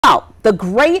The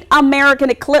Great American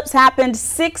Eclipse happened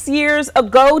 6 years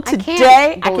ago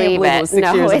today. I can't believe it was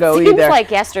 6 years ago either. It seems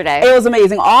like yesterday. It was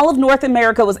amazing. All of North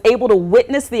America was able to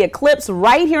witness the eclipse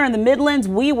right here in the Midlands.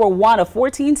 We were one of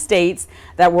 14 states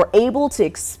that were able to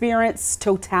experience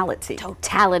totality.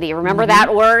 Totality. Remember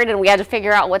that word? And we had to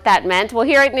figure out what that meant. Well,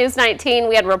 here at News 19,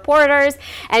 we had reporters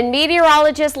and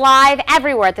meteorologists live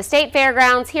everywhere at the state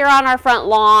fairgrounds, here on our front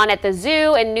lawn, at the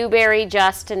zoo in Newberry,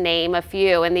 just to name a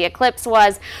few. And the eclipse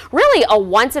was really a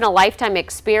once-in-a-lifetime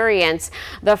experience.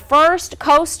 The first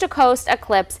coast-to-coast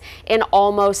eclipse in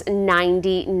almost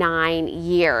 99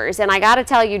 years. And I got to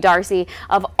tell you, Darcy,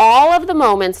 of all of the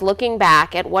moments looking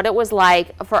back at what it was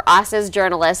like for us as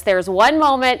journalists, there's one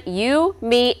moment you,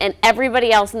 me, and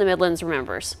everybody else in the Midlands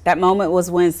remembers. That moment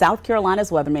was when South Carolina's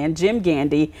weatherman, Jim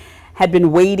Gandy, had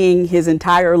been waiting his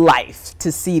entire life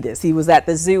to see this. He was at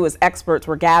the zoo as experts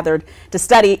were gathered to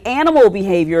study animal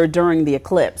behavior during the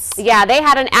eclipse. Yeah, they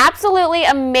had an absolutely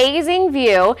amazing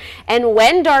view. And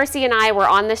when Darcy and I were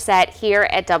on the set here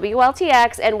at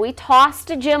WLTX and we tossed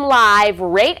to Jim live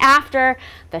right after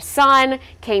the sun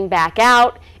came back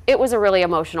out, it was a really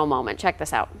emotional moment. Check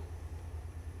this out.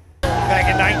 Back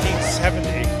in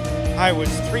 1970, I was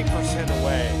 3%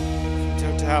 away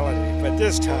from totality, but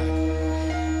this time,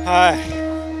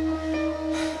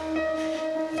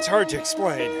 it's hard to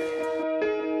explain.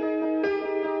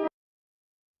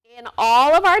 In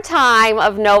all of our time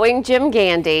of knowing Jim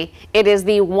Gandy, it is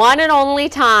the one and only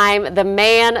time the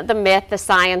man, the myth, the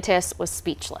scientist was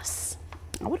speechless.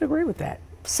 I would agree with that.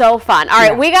 So fun. All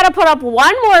right, we got to put up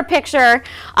one more picture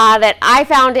that I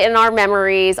found in our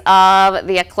memories of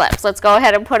the eclipse. Let's go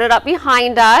ahead and put it up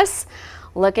behind us.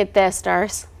 Look at this,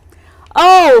 Darce.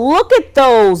 Oh, look at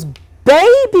those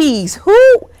babies.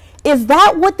 Is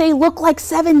that what they looked like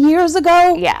 7 years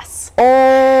ago? Yes.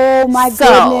 Oh my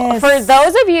goodness. For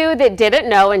those of you that didn't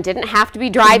know and didn't have to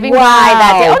be driving by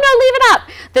that day, oh no, leave it up.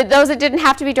 Those that didn't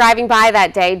have to be driving by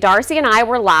that day, Darcy and I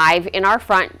were live in our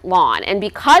front lawn. And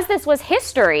because this was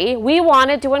history, we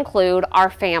wanted to include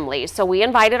our families. So we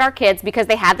invited our kids because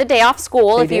they had the day off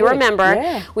school, if you remember.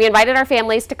 Yeah. We invited our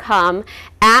families to come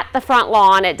at the front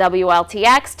lawn at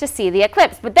WLTX to see the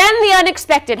eclipse. But then the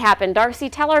unexpected happened. Darcy,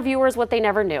 tell our viewers what they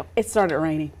never knew. It started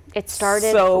raining. It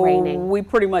started So raining. we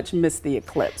pretty much missed the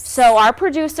eclipse. So our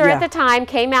producer at the time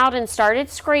came out and started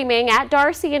screaming at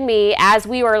Darcy and me as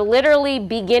we were literally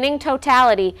beginning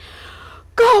totality.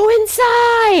 Go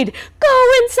inside!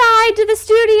 Go inside to the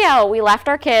studio! We left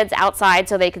our kids outside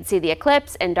so they could see the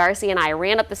eclipse, and Darcy and I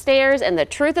ran up the stairs, and the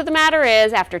truth of the matter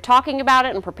is, after talking about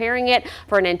it and preparing it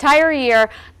for an entire year,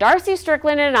 Darcy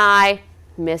Strickland and I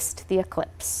missed the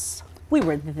eclipse. We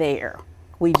were there.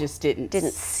 We just didn't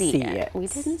see it. We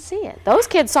didn't see it. Those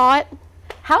kids saw it.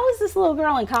 How is this little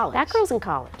girl in college? That girl's in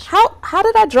college. How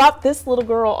did I drop this little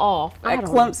girl off at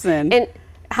Clemson? And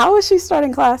how is she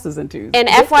starting classes in Tuesday? And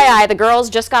FYI, the girls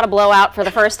just got a blowout for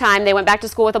the first time. They went back to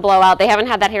school with a blowout. They haven't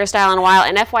had that hairstyle in a while.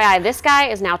 And FYI, this guy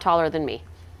is now taller than me.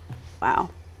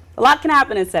 Wow. A lot can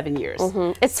happen in 7 years.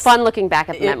 It's fun looking back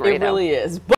at the memory, though. It really is.